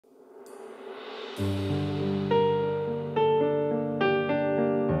The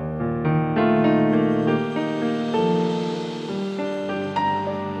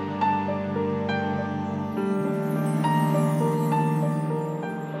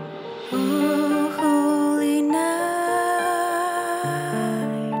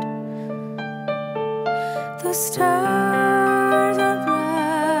stars are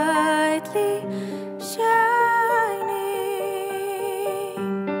brightly shining.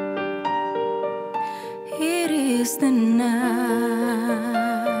 It is the night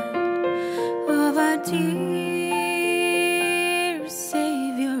of our dear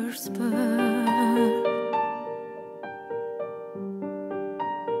Savior's birth.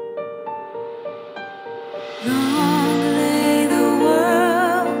 Long lay the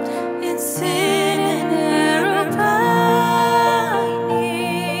world in sin and error pining,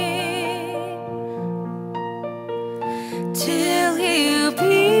 till he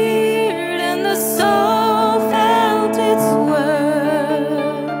appeared and the soul felt its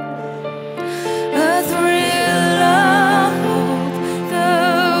worth. A thrill of hope,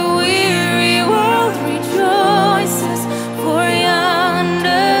 the weary world rejoices, for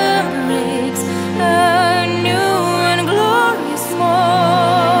yonder breaks a new and glorious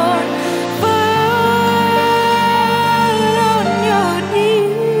morn. Fall on your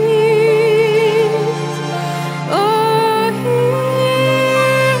knees, oh,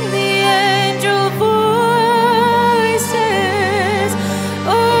 hear the angel voices,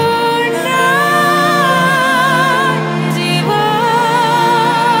 oh, night divine,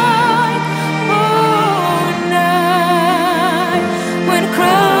 oh, night when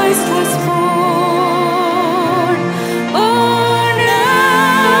Christ was born, oh,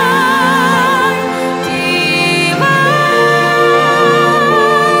 night divine,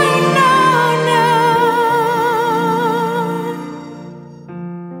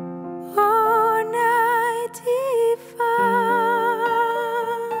 oh, night divine.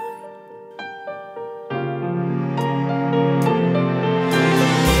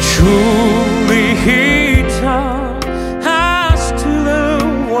 Truly he taught us to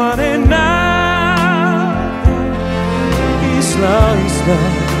love one another. His love is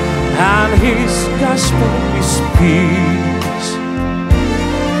love, and his gospel is peace.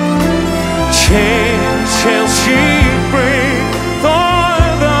 Chains shall she